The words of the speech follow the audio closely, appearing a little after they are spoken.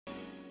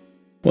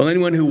Well,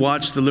 anyone who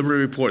watched the Liberty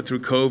Report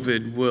through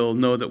COVID will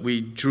know that we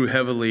drew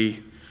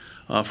heavily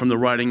from the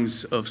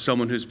writings of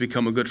someone who's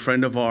become a good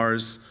friend of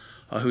ours,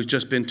 who's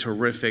just been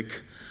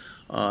terrific,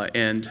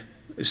 and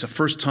is a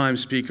first-time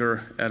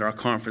speaker at our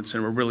conference,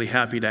 and we're really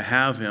happy to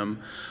have him.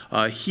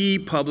 He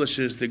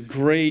publishes the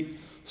great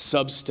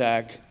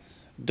Substack,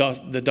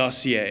 The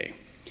Dossier.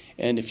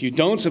 And if you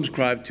don't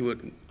subscribe to it,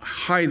 I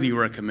highly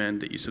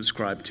recommend that you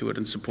subscribe to it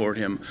and support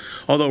him.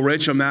 Although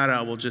Rachel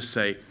Maddow will just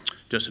say,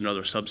 just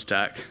another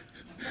Substack.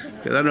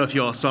 Because I don't know if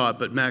you all saw it,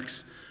 but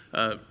Max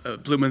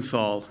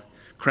Blumenthal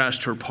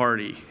crashed her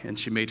party, and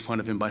she made fun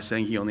of him by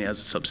saying he only has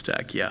a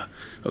Substack. Yeah,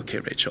 okay,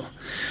 Rachel.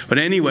 But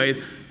anyway,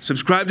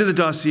 subscribe to The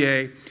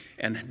Dossier,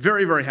 and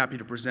very, very happy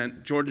to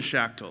present Jordan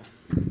Schachtel.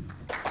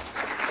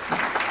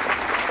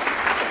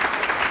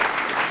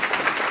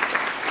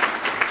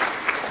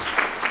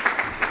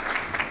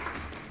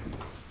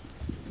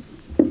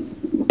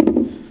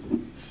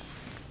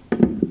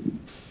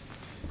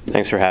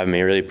 Thanks for having me.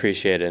 I really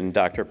appreciate it. And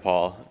Dr.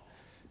 Paul,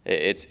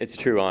 it's a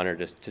true honor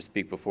to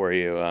speak before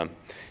you.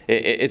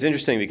 It's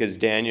interesting because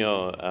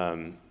Daniel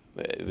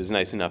was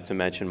nice enough to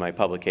mention my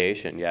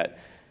publication, yet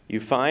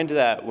you find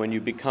that when you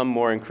become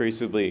more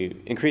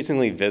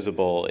increasingly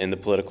visible in the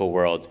political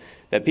world,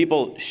 that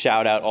people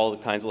shout out all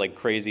kinds of like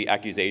crazy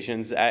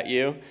accusations at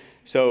you.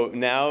 So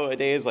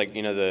nowadays, like,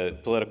 you know, the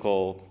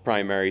political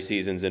primary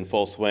season's in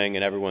full swing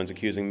and everyone's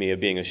accusing me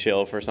of being a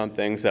shill for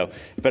something.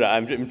 But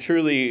I'm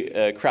truly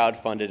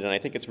crowdfunded, and I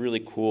think it's really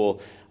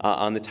cool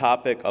on the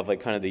topic of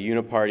like kind of the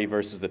Uniparty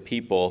versus the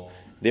people.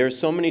 There are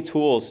so many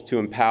tools to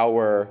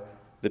empower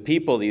the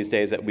people these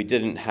days that we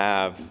didn't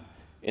have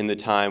in the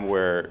time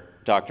where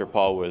Dr.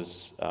 Paul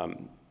was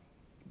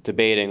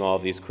debating all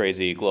of these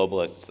crazy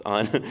globalists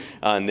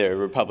on their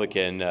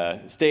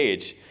Republican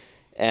stage.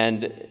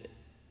 And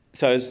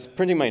so I was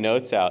printing my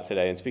notes out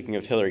today, and speaking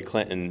of Hillary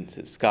Clinton,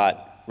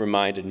 Scott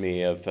reminded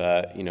me of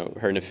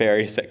her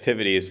nefarious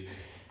activities.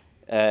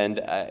 And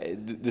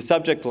the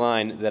subject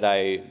line that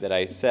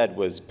I said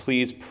was,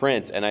 "Please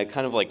print," and I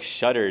kind of like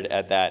shuddered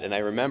at that. And I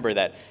remember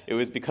that it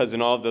was because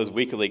in all of those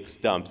WikiLeaks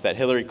dumps that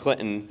Hillary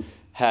Clinton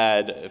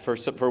had, for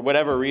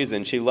whatever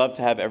reason, she loved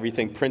to have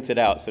everything printed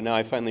out. So now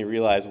I finally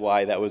realize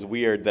why that was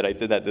weird that I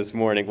did that this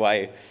morning,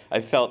 why I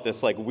felt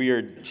this like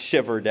weird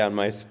shiver down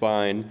my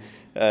spine.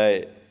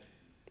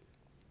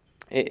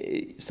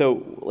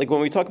 So, like,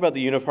 when we talk about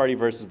the Uniparty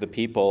versus the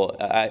people,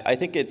 I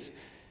think it's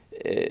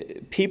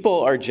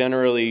people are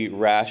generally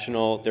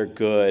rational, they're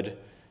good,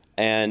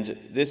 and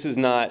this is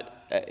not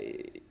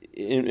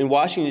in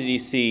Washington,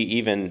 D.C.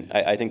 even.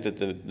 I think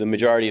that the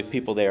majority of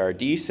people there are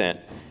decent,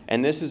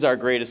 and this is our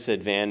greatest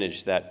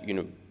advantage, that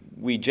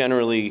we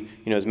generally,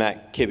 as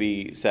Matt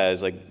Kibbe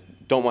says, like,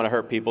 don't want to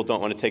hurt people, don't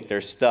want to take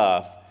their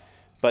stuff,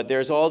 but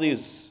there's all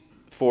these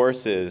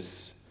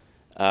forces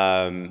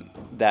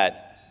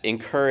that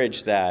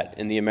encourage that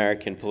in the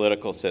American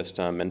political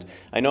system. And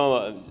I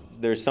know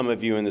there's some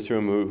of you in this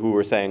room who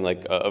were saying,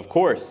 like, of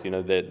course, the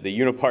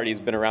Uniparty has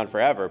been around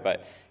forever,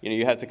 but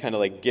you have to kind of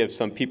like give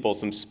some people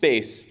some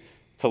space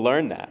to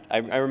learn that.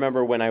 I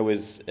remember when I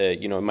was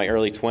in my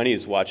early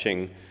 20s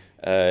watching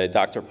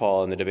Dr.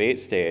 Paul on the debate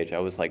stage, I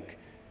was like,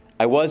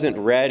 I wasn't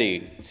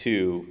ready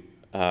to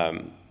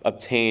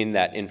obtain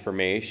that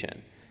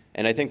information.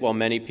 And I think while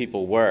many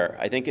people were,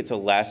 I think it's a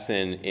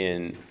lesson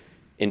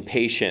in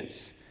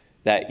patience,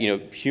 that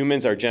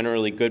humans are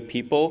generally good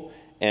people,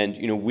 and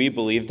we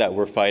believe that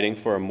we're fighting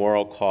for a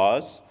moral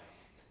cause.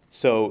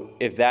 So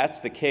if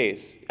that's the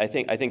case, I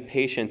think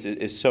patience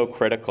is so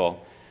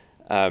critical.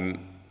 And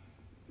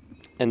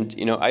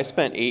I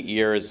spent 8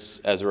 years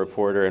as a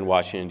reporter in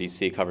Washington,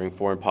 D.C., covering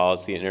foreign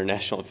policy and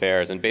international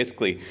affairs. And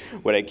basically,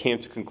 what I came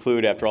to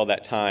conclude after all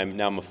that time,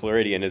 now I'm a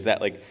Floridian, is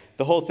that like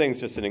the whole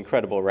thing's just an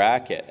incredible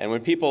racket. And when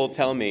people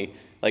tell me,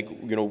 like,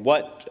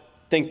 what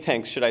think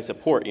tanks should I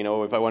support?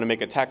 If I want to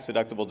make a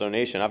tax-deductible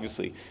donation,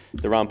 obviously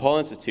the Ron Paul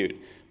Institute.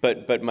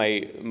 But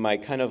my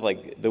kind of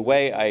like the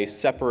way I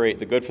separate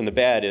the good from the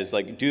bad is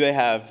like, do they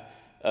have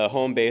a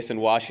home base in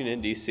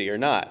Washington, D.C. or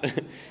not?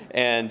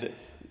 And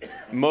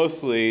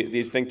mostly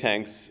these think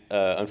tanks,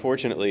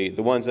 unfortunately,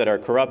 the ones that are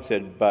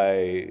corrupted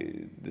by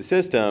the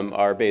system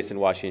are based in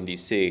Washington,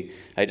 D.C.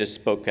 I just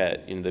spoke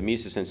at the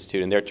Mises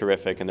Institute, and they're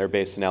terrific, and they're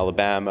based in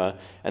Alabama.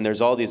 And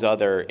there's all these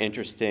other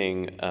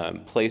interesting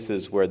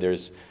places where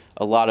there's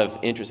a lot of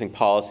interesting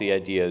policy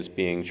ideas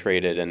being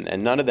traded,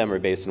 and none of them are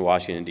based in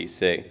Washington,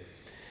 D.C.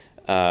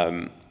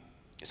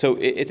 So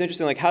it's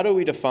interesting, like, how do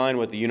we define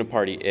what the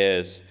Uniparty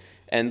is?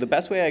 And the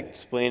best way I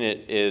explain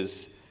it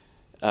is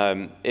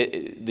the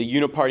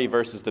Uniparty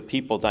versus the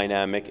people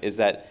dynamic is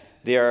that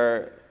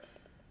we're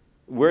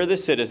the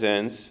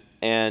citizens,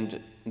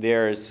 and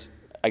there's,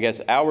 I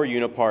guess, our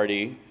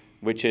Uniparty,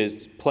 which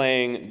is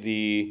playing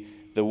the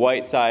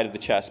white side of the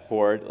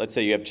chessboard. Let's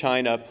say you have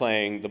China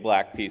playing the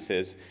black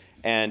pieces,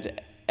 and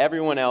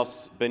everyone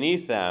else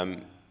beneath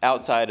them,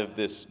 outside of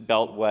this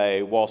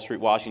Beltway, Wall Street,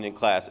 Washington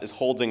class, is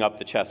holding up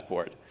the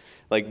chessboard,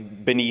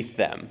 like beneath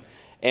them.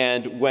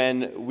 And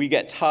when we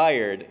get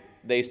tired,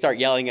 they start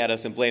yelling at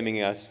us and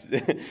blaming us,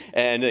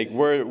 and like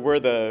we're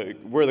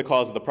the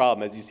cause of the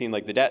problem, as you've seen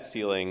like the debt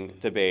ceiling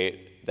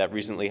debate that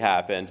recently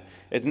happened.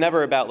 It's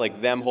never about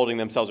like them holding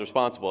themselves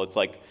responsible. It's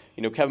like,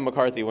 you know, Kevin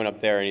McCarthy went up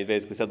there and he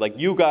basically said like,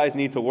 you guys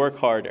need to work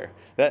harder.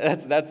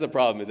 That's the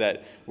problem, is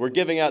that we're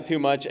giving out too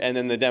much, and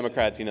then the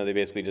Democrats, you know, they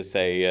basically just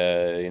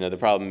say, you know, the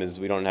problem is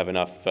we don't have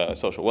enough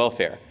social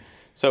welfare.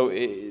 So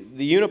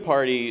the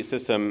Uniparty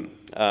system,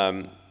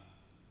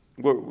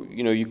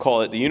 you know, you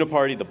call it the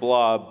Uniparty, the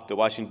blob, the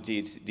Washington,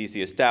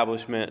 D.C.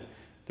 establishment,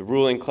 the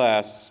ruling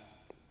class.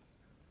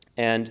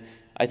 And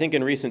I think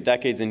in recent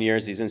decades and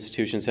years, these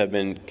institutions have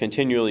been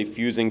continually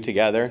fusing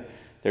together.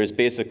 There's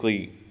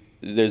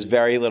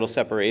very little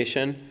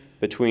separation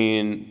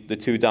between the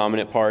two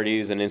dominant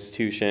parties and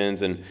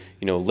institutions, and,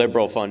 you know,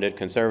 liberal funded,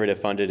 conservative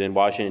funded in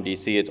Washington,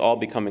 D.C. It's all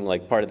becoming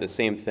like part of the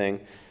same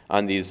thing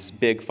on these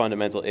big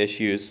fundamental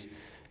issues.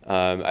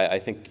 I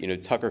think, you know,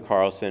 Tucker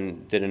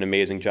Carlson did an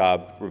amazing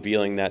job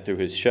revealing that through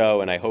his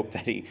show, and I hope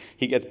that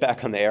he gets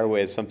back on the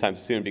airwaves sometime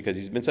soon, because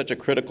he's been such a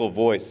critical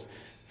voice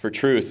for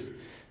truth.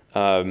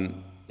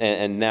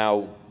 And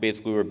now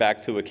basically we're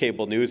back to a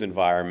cable news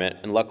environment,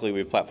 and luckily we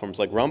have platforms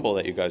like Rumble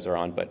that you guys are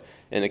on, but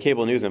in the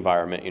cable news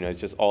environment, you know, it's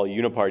just all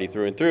Uniparty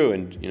through and through.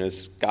 And, you know,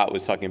 Scott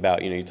was talking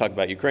about, you know, you talk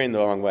about Ukraine the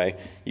wrong way,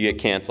 you get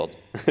canceled.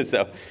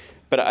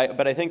 But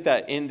I think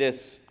that in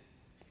this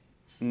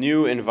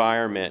new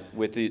environment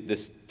with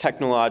this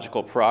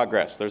technological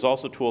progress, there's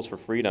also tools for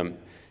freedom.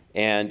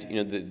 And,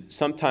 you know,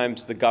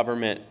 sometimes the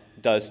government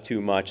does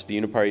too much, the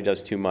Uniparty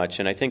does too much,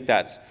 and I think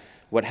that's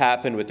what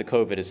happened with the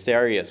COVID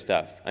hysteria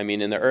stuff. I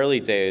mean, in the early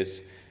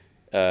days,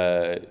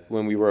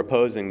 when we were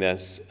opposing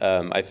this,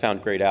 I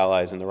found great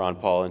allies in the Ron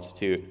Paul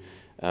Institute,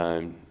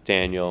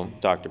 Daniel,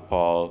 Dr.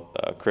 Paul,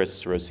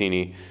 Chris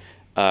Rossini,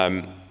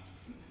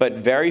 but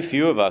very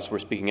few of us were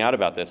speaking out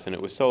about this, and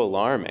it was so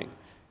alarming.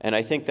 And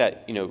I think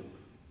that, you know,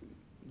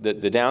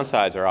 the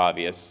downsides are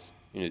obvious,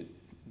 you know,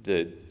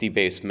 the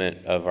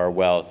debasement of our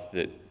wealth,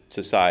 the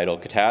societal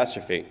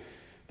catastrophe.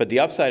 But the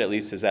upside, at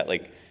least, is that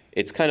like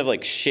it's kind of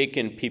like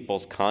shaken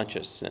people's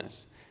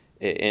consciousness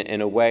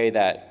in a way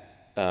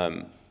that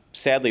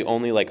sadly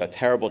only like a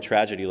terrible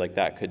tragedy like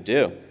that could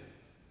do.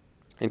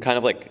 And kind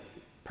of like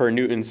per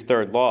Newton's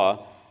third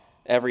law,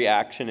 every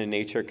action in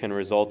nature can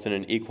result in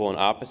an equal and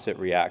opposite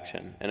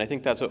reaction. And I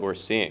think that's what we're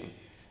seeing.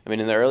 I mean,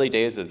 in the early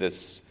days of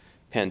this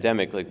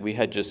pandemic, like we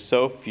had just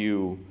so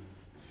few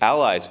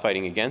allies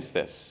fighting against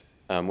this,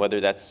 whether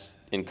that's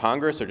in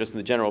Congress or just in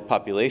the general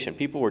population.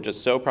 People were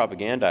just so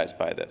propagandized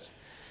by this.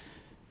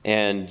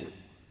 And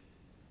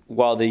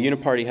while the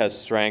Uniparty has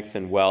strength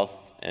and wealth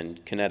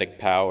and kinetic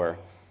power,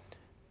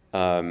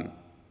 I'm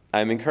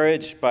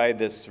encouraged by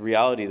this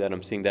reality that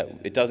I'm seeing, that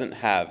it doesn't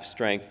have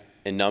strength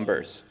in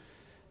numbers,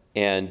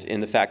 and in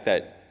the fact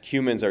that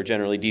humans are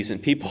generally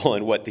decent people,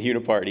 and what the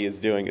Uniparty is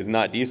doing is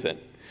not decent.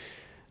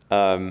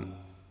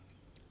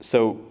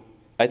 So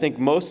I think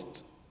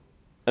most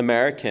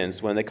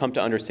Americans, when they come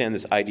to understand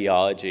this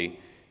ideology,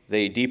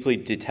 they deeply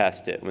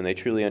detest it when they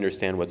truly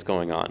understand what's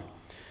going on.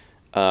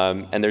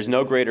 And there's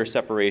no greater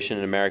separation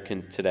in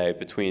America today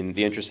between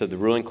the interests of the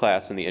ruling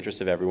class and the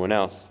interests of everyone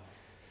else.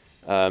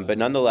 But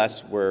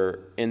nonetheless, we're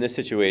in this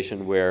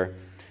situation where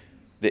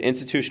the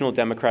institutional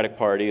Democratic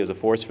Party is a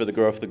force for the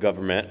growth of the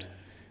government.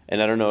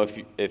 And I don't know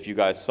if you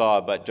guys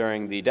saw, but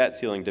during the debt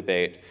ceiling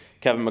debate,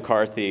 Kevin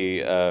McCarthy,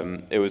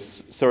 it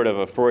was sort of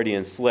a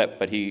Freudian slip,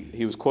 but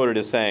he was quoted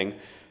as saying,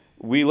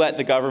 "We let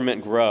the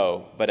government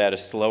grow, but at a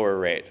slower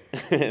rate."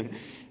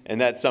 And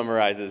that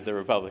summarizes the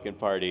Republican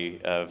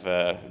Party of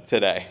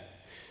today.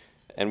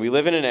 And we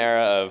live in an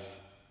era of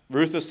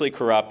ruthlessly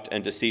corrupt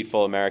and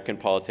deceitful American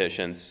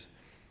politicians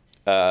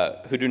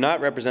who do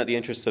not represent the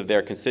interests of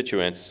their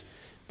constituents,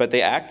 but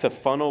they act to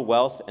funnel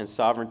wealth and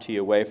sovereignty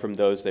away from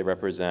those they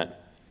represent.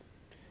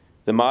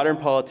 The modern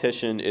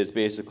politician is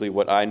basically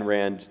what Ayn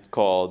Rand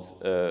called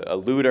a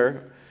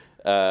looter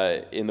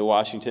in the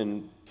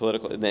Washington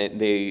political.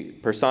 They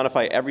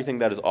personify everything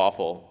that is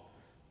awful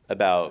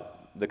about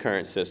the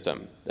current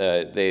system.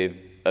 They've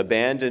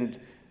abandoned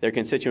their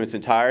constituents'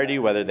 entirety,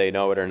 whether they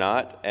know it or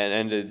not,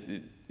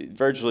 and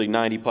virtually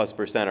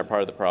 90+% are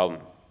part of the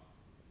problem.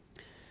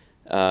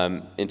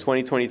 In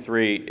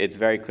 2023, it's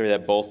very clear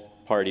that both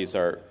parties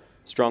are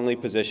strongly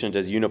positioned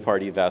as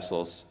uniparty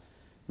vessels.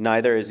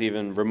 Neither is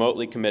even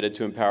remotely committed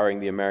to empowering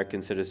the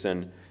American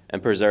citizen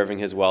and preserving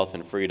his wealth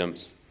and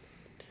freedoms.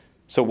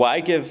 So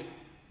why give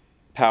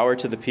power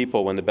to the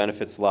people when the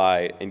benefits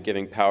lie in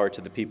giving power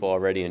to the people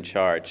already in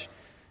charge?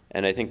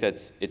 And I think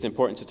it's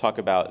important to talk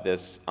about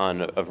this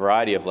on a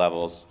variety of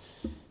levels.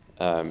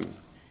 And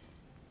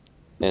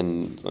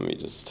let me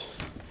just...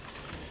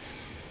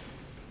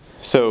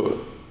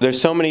 So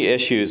there's so many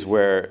issues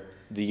where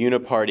the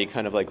Uniparty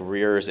kind of like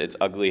rears its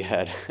ugly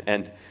head.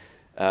 And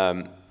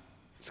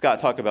Scott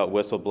talked about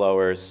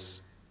whistleblowers.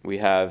 We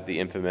have the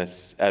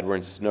infamous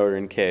Edward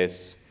Snowden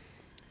case.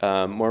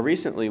 More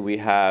recently, we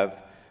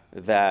have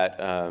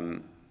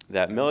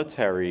that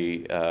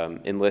military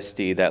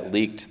enlistee that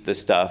leaked the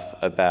stuff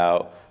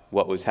about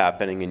what was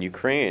happening in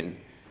Ukraine.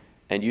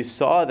 And you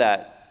saw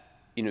that,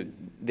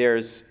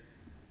 there's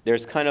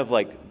there's kind of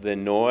like the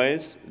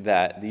noise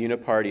that the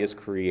Uniparty is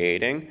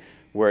creating,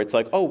 where it's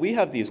like, oh, we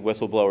have these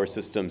whistleblower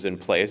systems in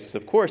place.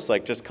 Of course,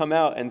 like, just come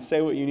out and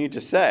say what you need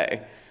to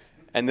say.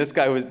 And this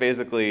guy was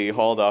basically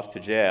hauled off to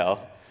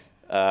jail.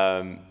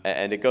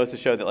 And it goes to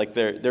show that, like,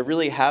 there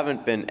really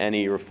haven't been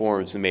any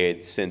reforms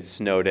made since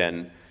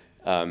Snowden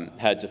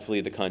had to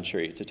flee the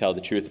country to tell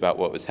the truth about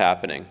what was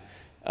happening.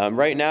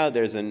 Right now,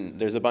 there's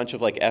a bunch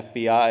of, like,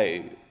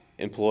 FBI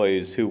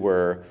employees who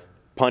were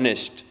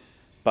punished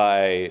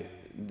by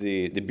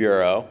the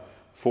Bureau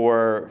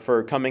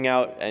for coming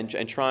out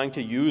and trying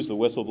to use the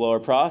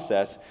whistleblower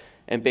process.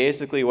 And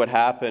basically what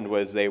happened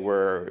was they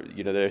were,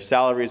 their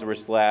salaries were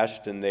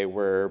slashed and they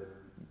were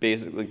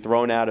basically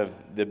thrown out of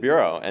the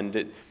Bureau.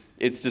 And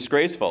it's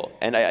disgraceful.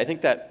 And I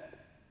think that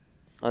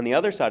on the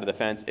other side of the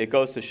fence, it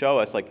goes to show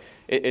us, like,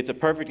 it's a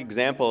perfect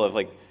example of,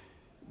 like,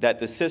 that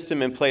the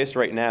system in place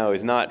right now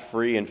is not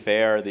free and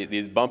fair.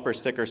 These bumper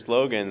sticker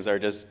slogans are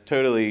just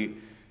totally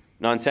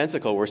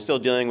nonsensical. We're still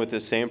dealing with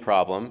this same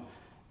problem.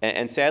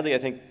 And sadly, I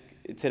think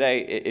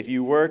today, if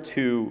you were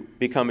to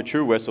become a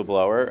true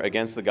whistleblower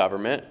against the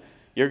government,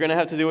 you're going to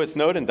have to do what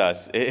Snowden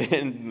does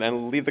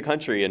and leave the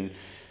country. And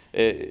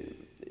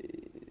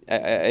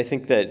I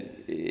think that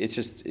it's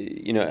just,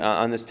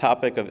 on this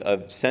topic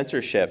of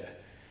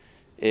censorship,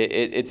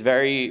 it's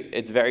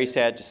very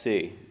sad to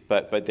see.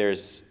 But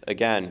there's,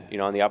 again,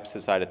 on the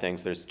opposite side of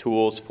things, there's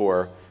tools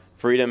for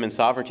freedom and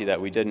sovereignty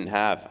that we didn't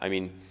have. I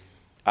mean,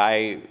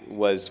 I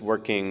was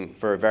working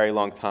for a very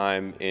long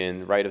time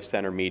in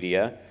right-of-center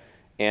media,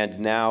 and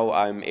now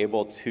I'm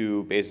able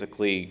to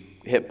basically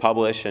hit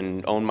publish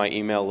and own my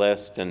email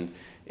list, and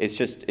it's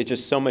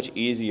just so much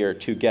easier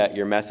to get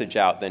your message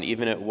out than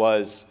even it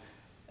was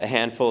a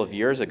handful of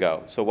years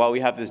ago. So while we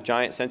have this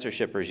giant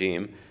censorship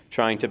regime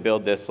trying to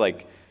build this,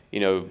 like,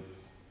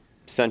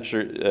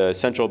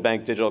 central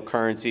bank digital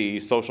currency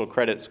social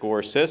credit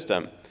score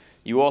system,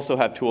 you also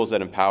have tools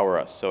that empower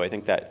us. So I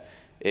think that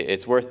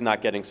it's worth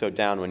not getting so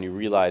down when you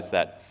realize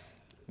that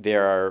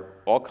there are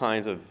all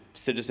kinds of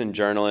citizen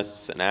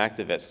journalists and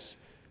activists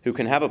who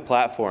can have a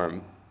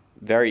platform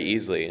very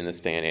easily in this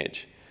day and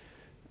age.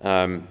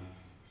 On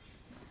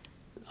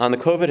the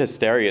COVID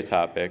hysteria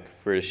topic,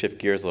 for to shift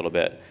gears a little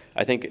bit,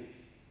 I think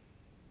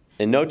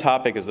in no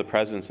topic is the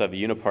presence of a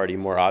uniparty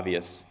more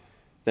obvious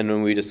than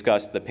when we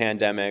discuss the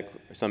pandemic,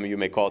 or some of you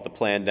may call it the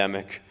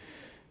plandemic,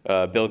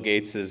 Bill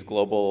Gates'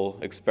 global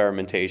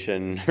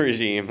experimentation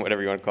regime,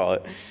 whatever you want to call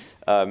it.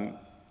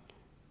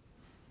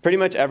 Pretty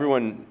much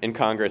everyone in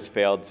Congress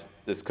failed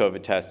this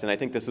COVID test, and I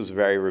think this was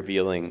very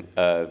revealing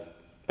of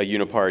a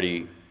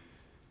uniparty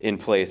in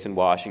place in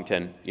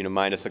Washington,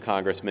 minus a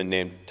congressman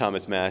named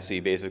Thomas Massey,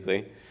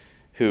 basically,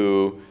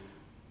 who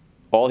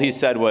all he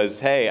said was,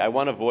 hey, I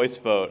want a voice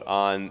vote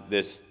on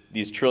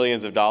these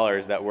trillions of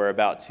dollars that we're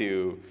about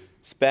to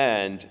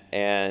spend.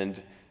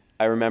 And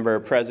I remember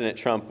President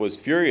Trump was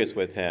furious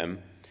with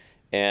him,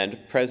 and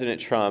President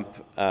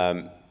Trump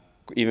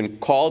even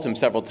called him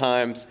several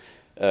times,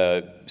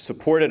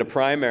 supported a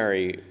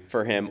primary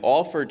for him,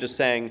 all for just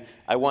saying,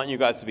 I want you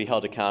guys to be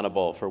held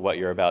accountable for what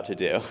you're about to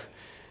do.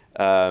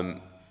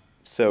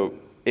 So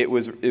it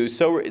was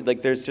so,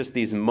 like, there's just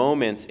these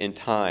moments in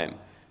time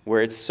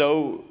where it's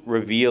so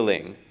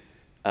revealing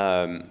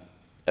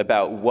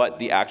about what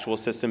the actual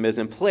system is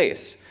in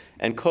place.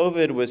 And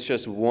COVID was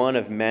just one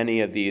of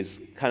many of these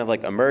kind of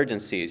like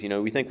emergencies.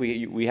 We think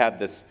we have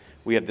this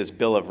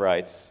Bill of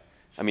Rights.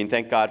 I mean,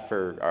 thank God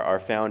for our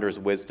founders'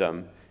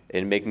 wisdom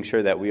in making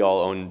sure that we all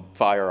own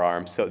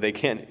firearms, so they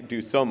can't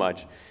do so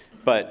much.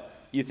 But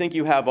you think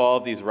you have all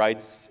of these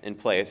rights in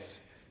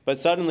place, but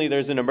suddenly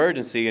there's an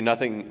emergency and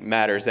nothing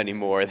matters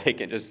anymore. They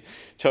can just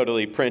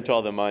totally print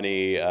all the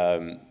money,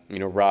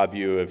 rob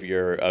you of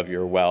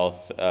your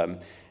wealth,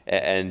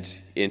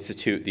 and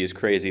institute these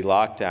crazy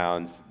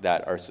lockdowns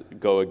that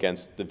go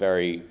against the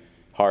very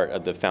heart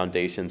of the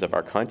foundations of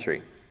our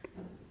country.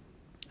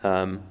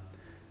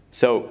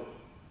 So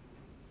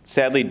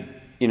sadly,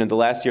 the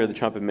last year of the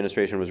Trump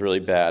administration was really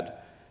bad.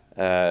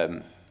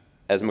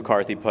 As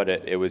McCarthy put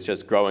it, it was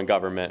just growing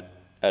government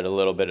at a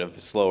little bit of a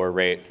slower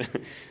rate.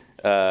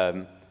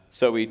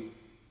 So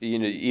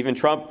even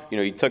Trump,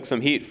 he took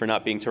some heat for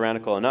not being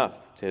tyrannical enough,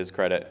 to his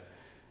credit.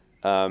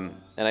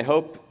 And I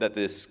hope that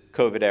this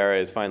COVID era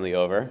is finally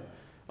over,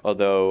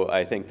 although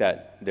I think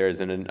that there's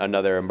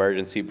another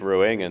emergency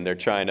brewing, and they're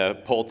trying to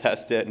poll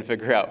test it and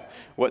figure out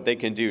what they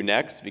can do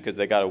next because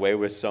they got away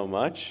with so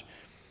much.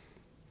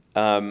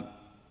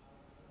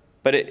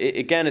 But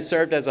again, it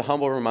served as a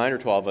humble reminder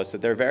to all of us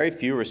that there are very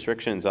few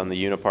restrictions on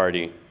the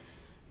Uniparty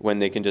when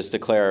they can just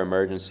declare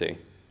emergency.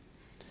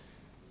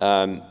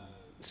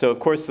 So, of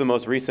course, the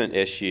most recent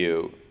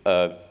issue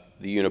of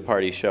the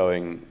Uniparty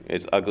showing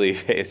its ugly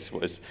face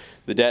was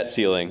the debt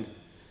ceiling.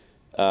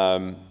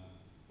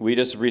 We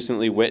just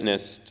recently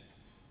witnessed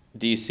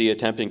D.C.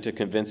 attempting to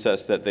convince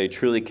us that they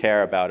truly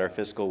care about our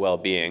fiscal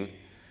well-being.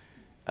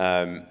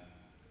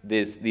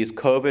 These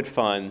COVID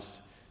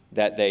funds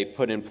that they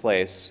put in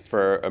place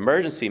for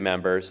emergency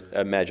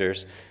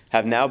measures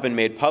have now been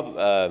made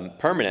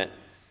permanent,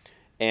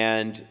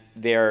 And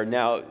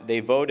they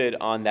voted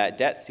on that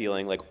debt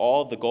ceiling, like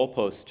all of the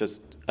goalposts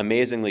just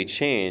amazingly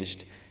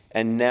changed,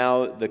 and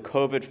now the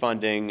COVID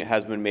funding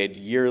has been made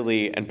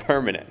yearly and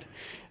permanent.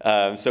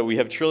 So we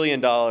have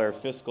trillion-dollar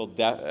fiscal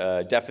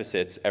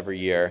deficits every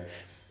year,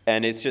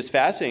 and it's just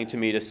fascinating to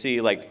me to see,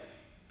 like,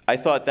 I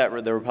thought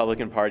that the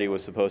Republican Party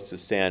was supposed to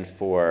stand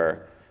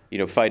for,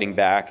 fighting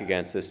back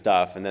against this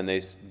stuff, and then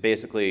they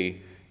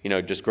basically,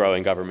 just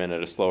growing government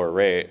at a slower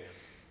rate.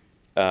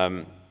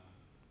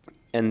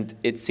 And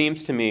it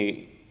seems to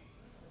me,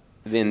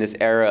 in this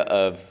era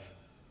of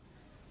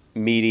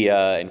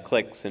media and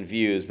clicks and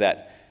views,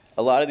 that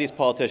a lot of these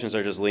politicians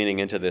are just leaning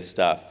into this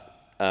stuff.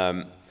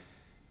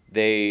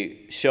 They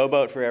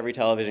showboat for every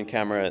television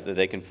camera that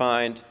they can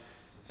find,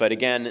 but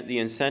again, the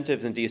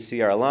incentives in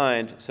DC are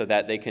aligned so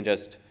that they can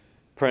just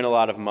print a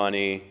lot of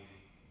money,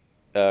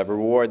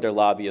 reward their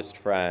lobbyist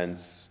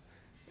friends,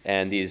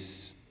 and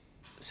these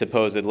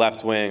supposed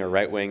left-wing or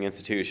right-wing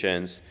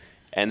institutions,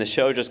 and the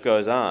show just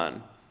goes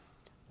on.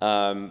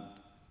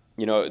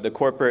 The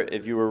corporate,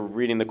 if you were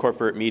reading the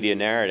corporate media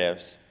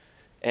narratives,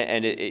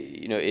 and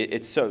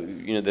it's so,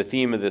 the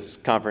theme of this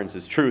conference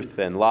is truth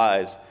and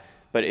lies,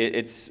 but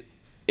it's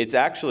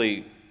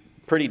actually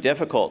pretty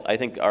difficult. I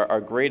think our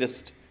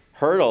greatest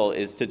hurdle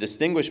is to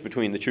distinguish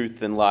between the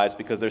truth and lies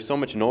because there's so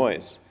much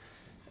noise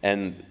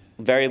and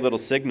very little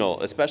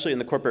signal, especially in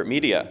the corporate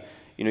media.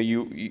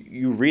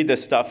 You read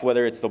this stuff,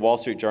 whether it's the Wall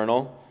Street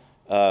Journal,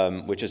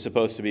 which is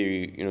supposed to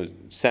be,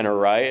 center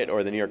right,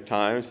 or the New York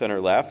Times,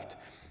 center left,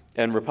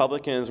 and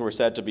Republicans were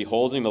said to be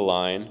holding the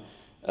line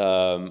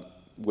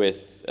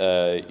with,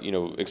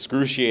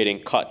 excruciating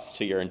cuts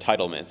to your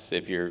entitlements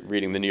if you're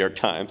reading the New York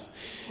Times,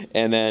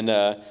 and then,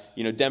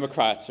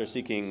 Democrats are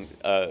seeking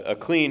a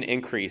clean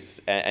increase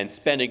and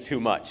spending too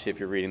much if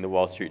you're reading the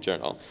Wall Street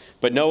Journal,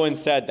 but no one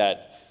said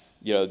that,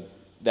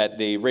 that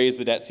they raised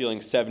the debt ceiling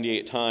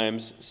 78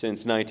 times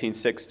since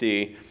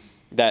 1960.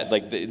 That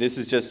this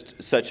is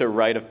just such a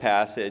rite of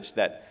passage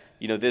that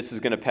this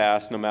is going to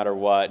pass no matter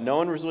what. No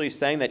one was really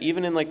saying that.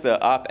 Even in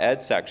the op-ed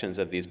sections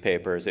of these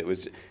papers, it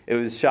was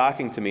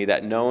shocking to me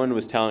that no one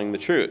was telling the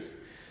truth.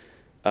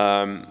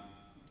 And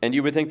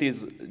you would think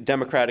these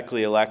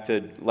democratically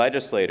elected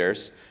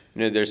legislators,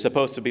 they're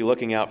supposed to be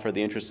looking out for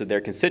the interests of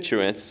their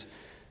constituents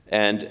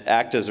and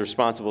act as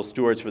responsible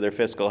stewards for their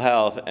fiscal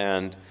health,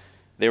 and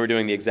they were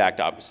doing the exact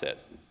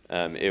opposite.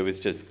 It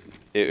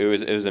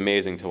was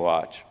amazing to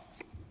watch.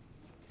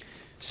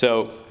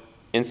 So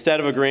instead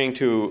of agreeing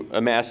to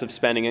a massive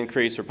spending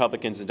increase,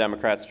 Republicans and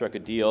Democrats struck a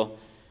deal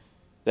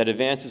that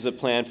advances a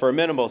plan for a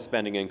minimal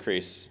spending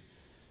increase.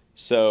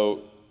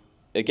 So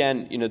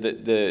again,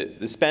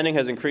 the spending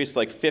has increased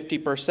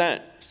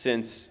 50%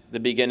 since the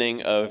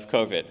beginning of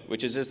COVID,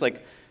 which is just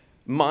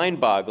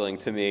mind-boggling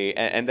to me.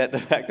 And that the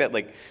fact that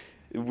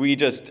we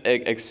just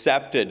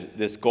accepted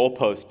this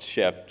goalpost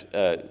shift,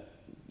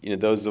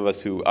 those of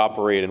us who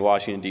operate in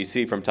Washington,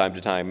 D.C. from time to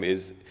time,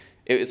 it's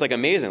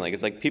amazing.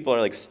 It's people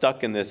are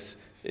stuck in this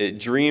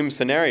dream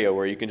scenario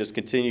where you can just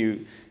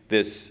continue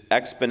this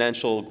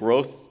exponential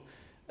growth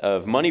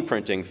of money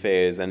printing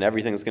phase and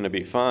everything's going to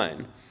be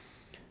fine.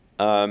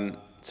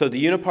 So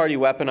the Uniparty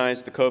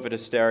weaponized the COVID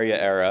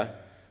hysteria era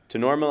to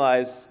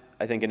normalize,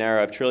 I think, an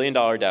era of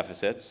trillion-dollar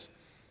deficits.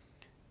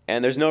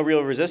 And there's no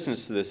real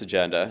resistance to this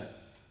agenda.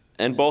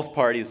 And both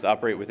parties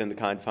operate within the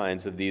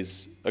confines of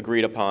these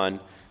agreed-upon,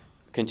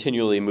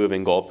 continually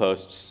moving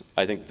goalposts.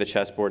 I think the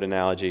chessboard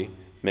analogy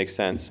makes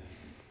sense.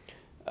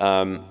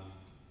 However,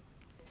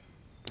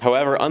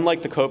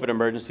 unlike the COVID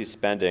emergency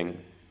spending,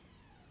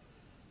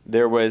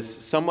 there was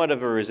somewhat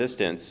of a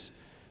resistance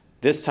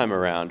this time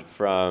around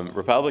from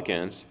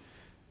Republicans.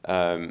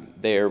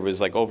 There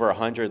was over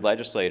 100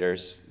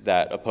 legislators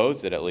that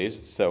opposed it, at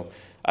least. So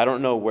I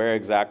don't know where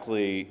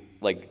exactly,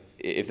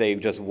 if they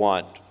just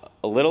want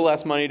a little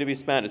less money to be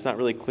spent. It's not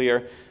really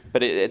clear,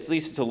 but at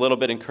least it's a little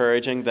bit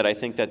encouraging that I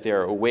think that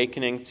they're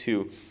awakening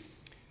to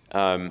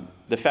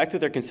the fact that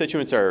their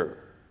constituents are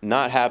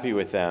not happy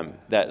with them,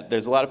 that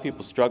there's a lot of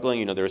people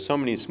struggling. There are so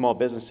many small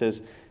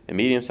businesses and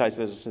medium-sized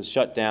businesses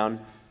shut down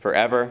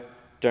forever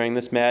during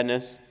this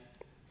madness.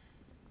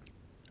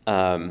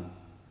 But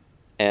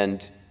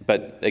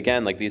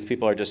again, these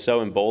people are just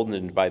so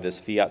emboldened by this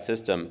fiat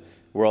system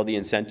where all the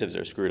incentives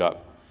are screwed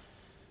up.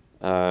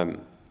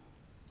 And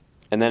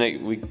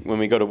then when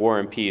we go to war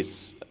and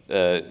peace,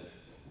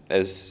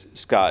 as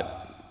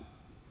Scott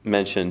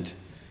mentioned,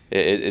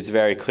 it's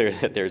very clear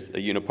that there's a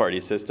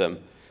uniparty system.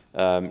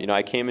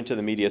 I came into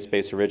the media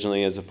space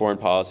originally as a foreign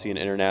policy and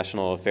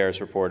international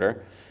affairs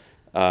reporter.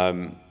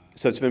 So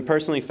it's been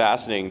personally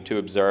fascinating to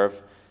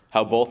observe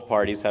how both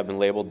parties have been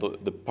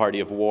labeled the party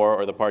of war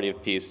or the party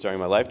of peace during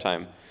my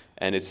lifetime.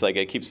 And it's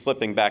it keeps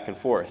flipping back and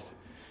forth.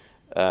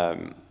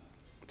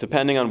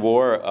 Depending on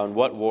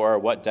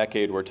what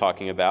decade we're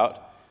talking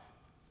about,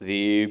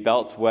 the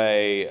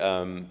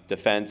Beltway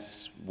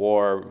defense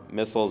war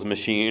missiles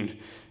machine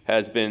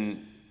has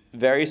been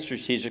very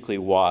strategically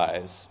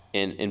wise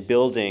in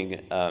building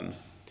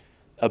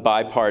a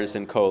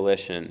bipartisan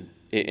coalition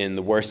in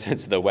the worst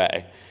sense of the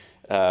way.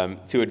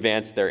 to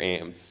advance their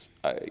aims.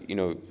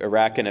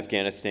 Iraq and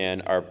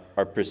Afghanistan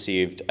are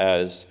perceived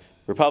as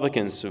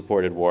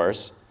Republican-supported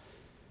wars,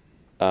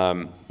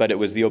 but it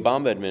was the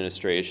Obama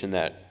administration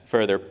that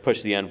further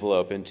pushed the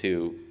envelope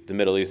into the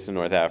Middle East and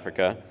North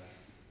Africa.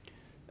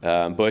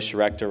 Bush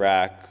wrecked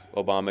Iraq,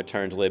 Obama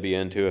turned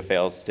Libya into a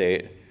failed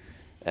state,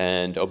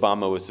 and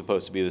Obama was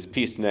supposed to be this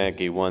peacenik.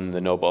 He won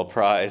the Nobel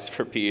Prize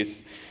for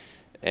peace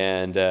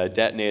and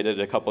detonated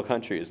a couple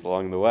countries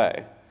along the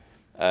way.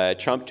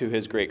 Trump, to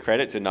his great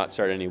credit, did not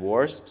start any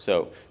wars,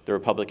 so the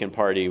Republican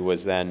Party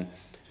was then,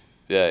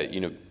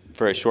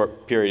 for a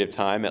short period of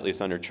time, at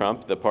least under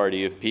Trump, the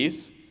party of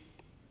peace.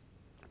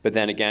 But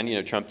then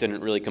again, Trump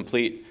didn't really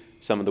complete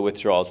some of the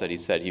withdrawals that he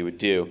said he would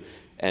do,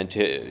 and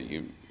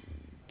the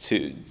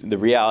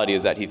reality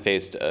is that he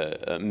faced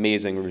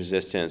amazing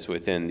resistance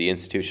within the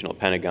institutional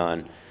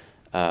Pentagon,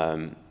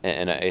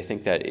 and I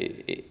think that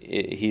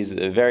he's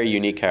a very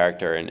unique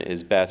character, and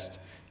his best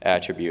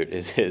attribute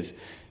is his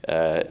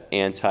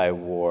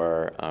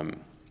anti-war.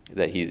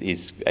 That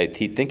I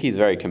think he's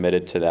very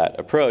committed to that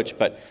approach.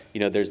 But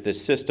there's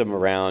this system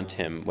around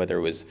him. Whether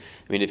it was,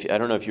 I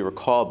don't know if you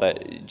recall,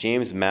 but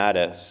James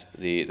Mattis,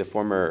 the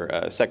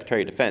former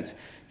Secretary of Defense,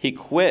 he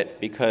quit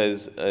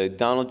because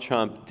Donald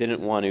Trump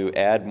didn't want to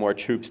add more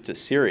troops to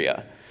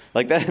Syria.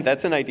 Like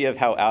that's an idea of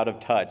how out of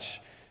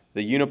touch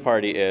the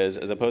Uniparty is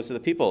as opposed to the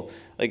people.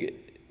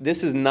 Like,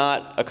 this is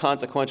not a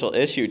consequential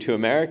issue to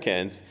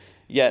Americans,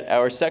 yet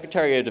our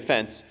Secretary of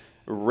Defense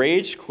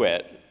rage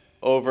quit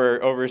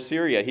over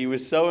Syria. He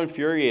was so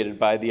infuriated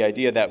by the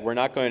idea that we're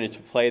not going to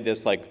play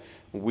this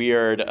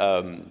weird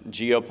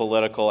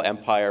geopolitical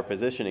empire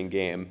positioning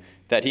game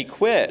that he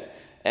quit.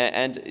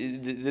 And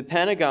the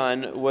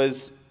Pentagon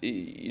was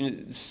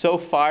so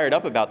fired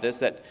up about this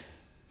that,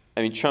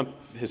 Trump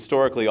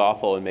historically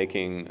awful in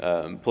making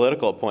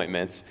political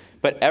appointments,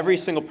 but every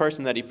single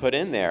person that he put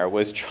in there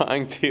was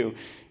trying to,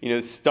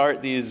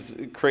 start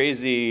these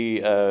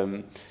crazy,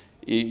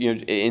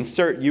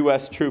 insert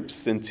U.S.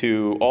 troops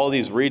into all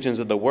these regions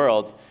of the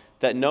world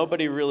that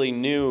nobody really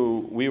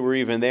knew we were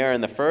even there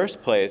in the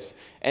first place,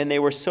 and they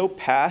were so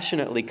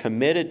passionately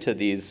committed to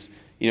these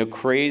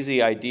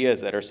crazy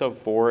ideas that are so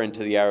foreign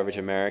to the average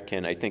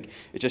American. I think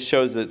it just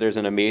shows that there's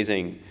an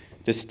amazing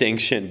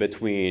distinction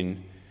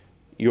between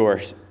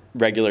your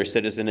regular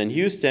citizen in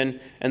Houston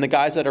and the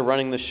guys that are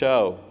running the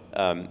show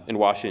in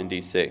Washington,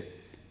 D.C.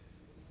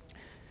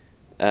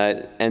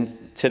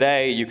 And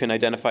today you can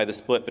identify the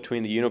split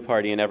between the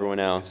Uniparty and everyone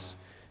else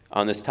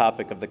on this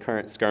topic of the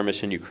current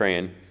skirmish in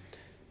Ukraine.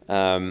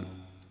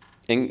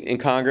 In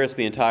Congress,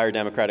 the entire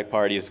Democratic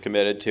Party is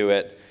committed to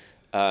it.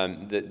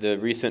 The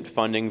recent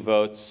funding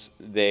votes,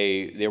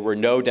 there were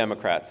no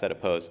Democrats that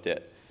opposed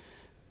it,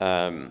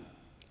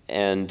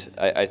 and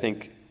I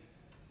think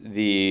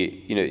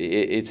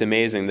it's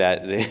amazing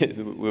that it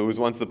was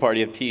once the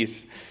party of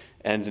peace,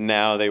 and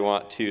now they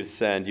want to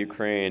send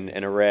Ukraine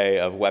an array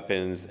of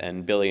weapons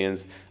and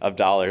billions of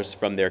dollars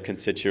from their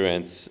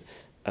constituents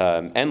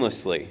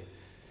endlessly.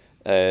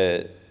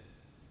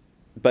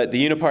 But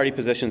the Uniparty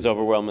position is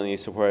overwhelmingly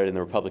supported in the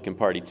Republican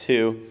Party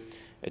too.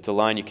 It's a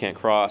line you can't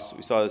cross.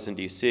 We saw this in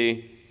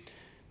D.C.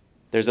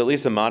 There's at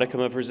least a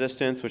modicum of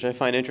resistance, which I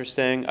find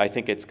interesting. I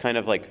think it's kind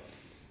of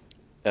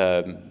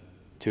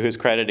to his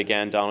credit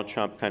again, Donald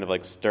Trump kind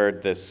of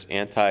stirred this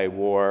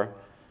anti-war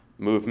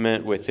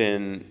movement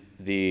within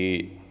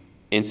the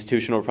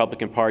institutional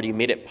Republican Party,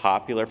 made it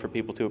popular for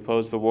people to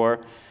oppose the war.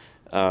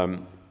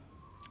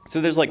 So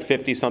there's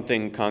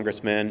 50-something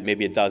congressmen,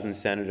 maybe a dozen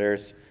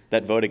senators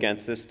that vote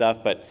against this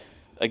stuff. But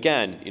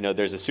again,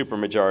 there's a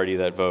supermajority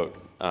that vote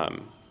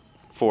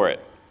for it.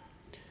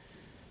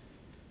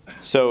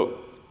 So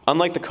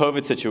unlike the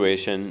COVID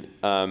situation,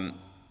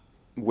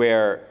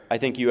 where I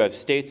think you have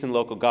states and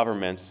local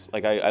governments,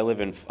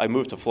 I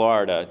moved to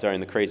Florida during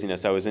the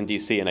craziness. I was in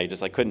D.C. and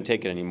I couldn't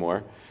take it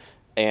anymore.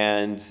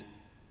 And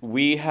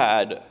we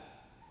had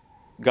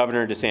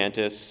Governor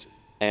DeSantis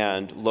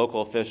and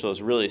local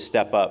officials really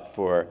step up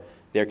for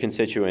their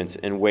constituents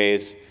in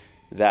ways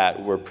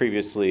that were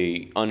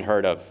previously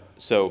unheard of.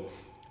 So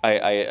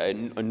I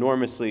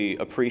enormously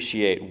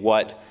appreciate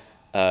what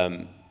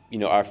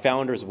our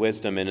founders'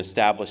 wisdom in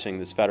establishing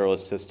this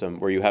federalist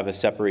system, where you have a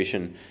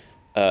separation,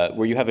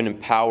 where you have an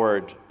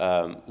empowered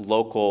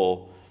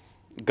local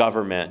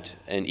government,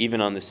 and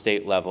even on the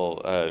state level,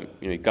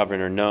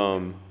 Governor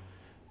Noem,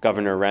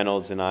 Governor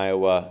Reynolds in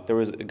Iowa, there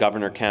was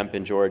Governor Kemp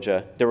in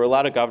Georgia. There were a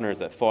lot of governors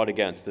that fought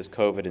against this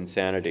COVID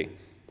insanity.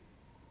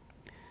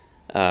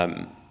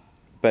 But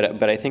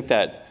I think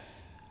that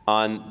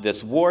on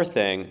this war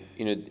thing,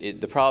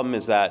 the problem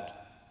is that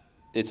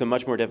it's a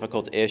much more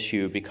difficult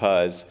issue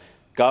because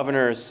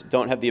governors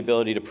don't have the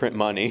ability to print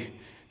money,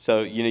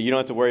 so you don't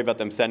have to worry about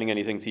them sending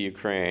anything to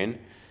Ukraine,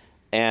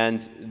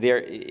 and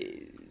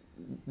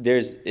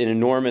there's an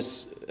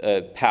enormous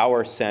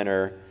power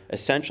center, a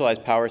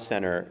centralized power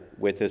center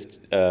with this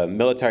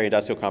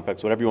military-industrial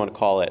complex, whatever you want to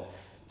call it,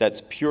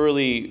 that's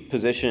purely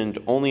positioned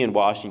only in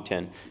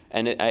Washington.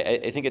 And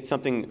I think it's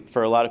something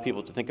for a lot of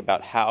people to think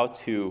about, how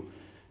to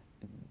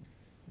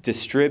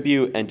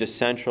distribute and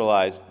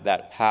decentralize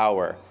that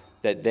power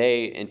that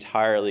they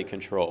entirely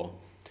control.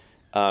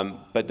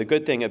 But the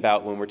good thing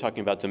about when we're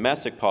talking about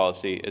domestic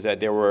policy is that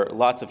there were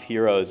lots of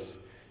heroes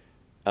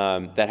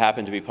that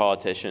happened to be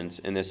politicians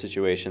in this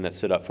situation that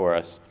stood up for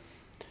us.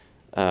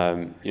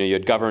 You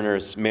had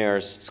governors,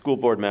 mayors, school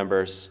board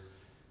members.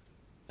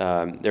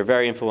 They're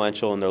very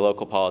influential in their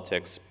local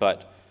politics,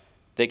 but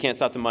they can't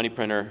stop the money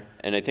printer,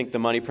 and I think the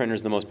money printer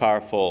is the most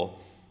powerful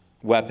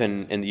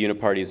weapon in the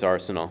Uniparty's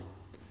arsenal.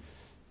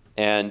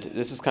 And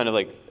this is kind of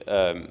like,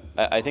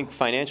 I think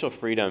financial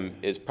freedom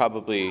is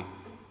probably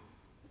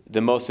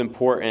the most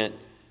important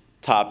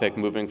topic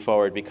moving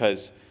forward,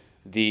 because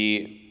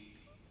the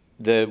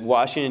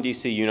Washington,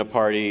 D.C.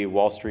 Uniparty,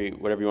 Wall Street,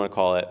 whatever you want to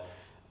call it,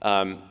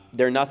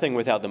 they're nothing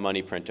without the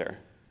money printer.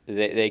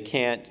 They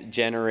can't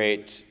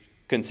generate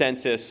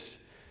consensus,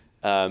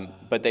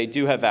 but they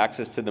do have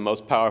access to the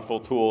most powerful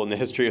tool in the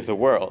history of the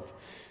world.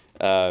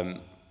 And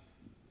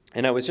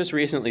I was just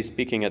recently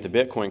speaking at the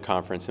Bitcoin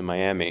conference in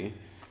Miami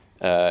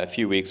a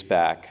few weeks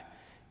back,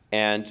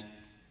 and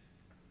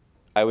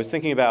I was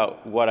thinking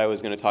about what I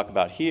was going to talk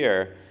about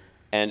here.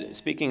 And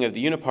speaking of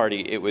the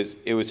Uniparty, it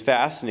was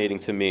fascinating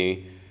to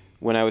me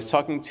when I was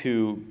talking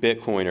to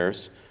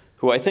Bitcoiners,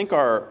 who I think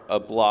are a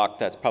bloc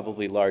that's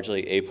probably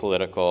largely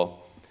apolitical,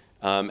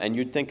 and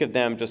you'd think of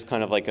them just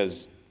kind of like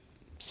as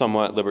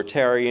somewhat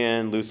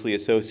libertarian, loosely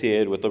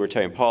associated with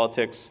libertarian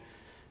politics.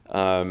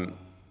 To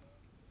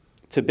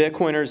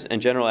Bitcoiners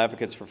and general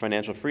advocates for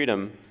financial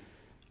freedom,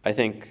 I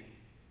think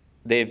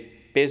they've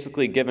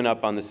basically given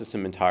up on the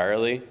system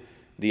entirely,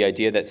 the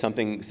idea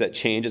that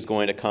change is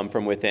going to come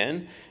from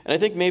within. And I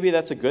think maybe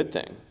that's a good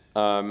thing.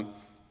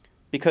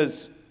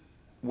 Because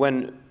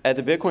when at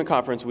the Bitcoin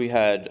conference, we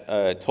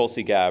had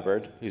Tulsi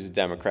Gabbard, who's a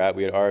Democrat,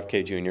 we had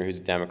RFK Jr., who's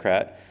a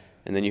Democrat,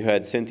 and then you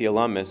had Cynthia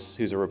Lummis,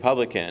 who's a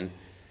Republican,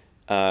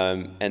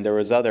 and there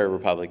was other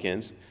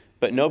Republicans,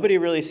 but nobody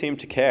really seemed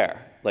to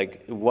care.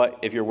 Like, what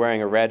if you're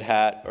wearing a red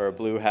hat or a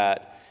blue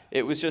hat?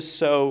 It was just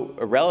so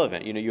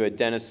irrelevant. You had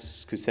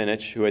Dennis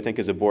Kucinich, who I think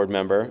is a board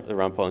member of the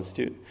Ron Paul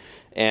Institute,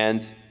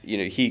 and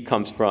he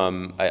comes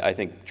from, I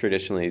think,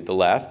 traditionally the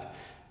left.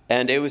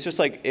 And it was just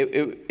like,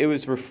 it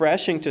was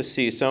refreshing to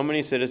see so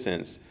many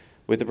citizens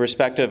with the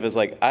perspective as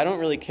like, I don't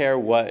really care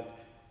what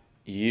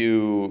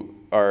you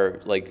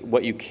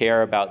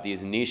care about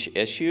these niche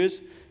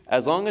issues,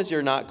 as long as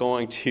you're not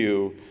going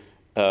to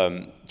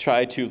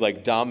try to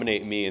like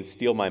dominate me and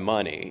steal my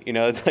money.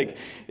 It's like,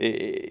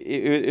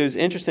 it was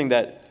interesting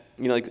that,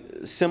 like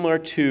similar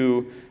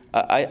to,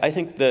 I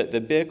think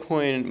the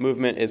Bitcoin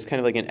movement is kind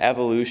of like an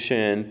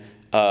evolution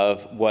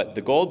of what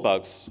the gold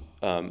bugs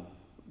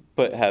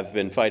have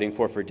been fighting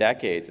for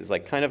decades, is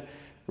like kind of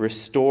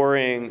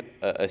restoring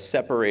a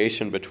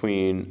separation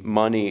between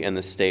money and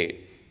the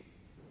state.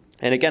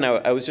 And again,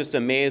 I was just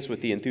amazed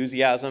with the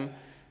enthusiasm,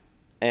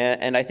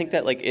 and I think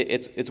that like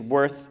it's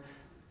worth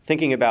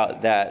thinking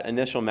about that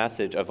initial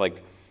message of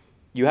like,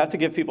 you have to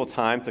give people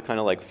time to kind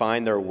of like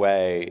find their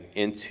way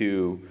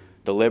into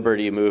the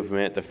liberty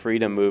movement, the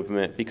freedom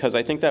movement, because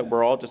I think that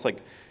we're all just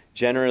like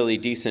generally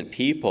decent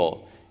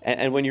people.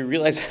 And when you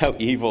realize how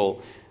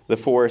evil the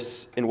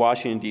force in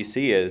Washington,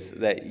 D.C. is,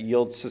 that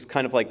you'll just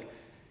kind of like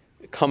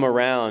come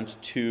around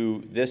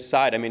to this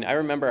side. I mean, I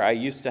remember I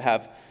used to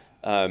have,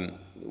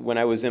 when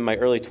I was in my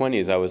early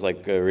 20s, I was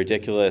like a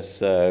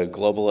ridiculous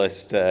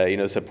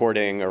globalist,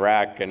 supporting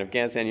Iraq and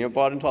Afghanistan,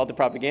 bought into all the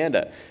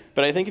propaganda.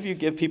 But I think if you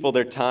give people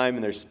their time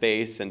and their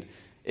space, and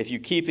if you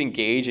keep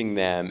engaging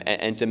them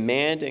and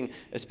demanding,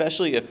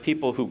 especially if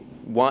people who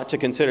want to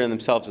consider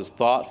themselves as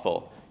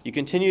thoughtful, you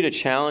continue to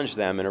challenge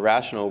them in a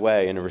rational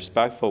way, in a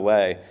respectful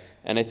way,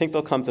 and I think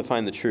they'll come to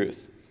find the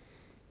truth.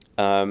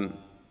 And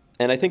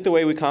I think the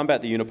way we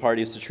combat the Uniparty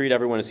is to treat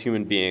everyone as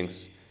human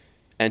beings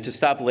and to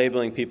stop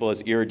labeling people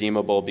as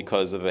irredeemable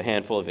because of a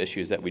handful of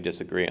issues that we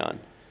disagree on.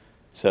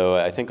 So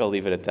I think I'll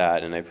leave it at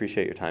that, and I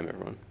appreciate your time,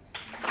 everyone.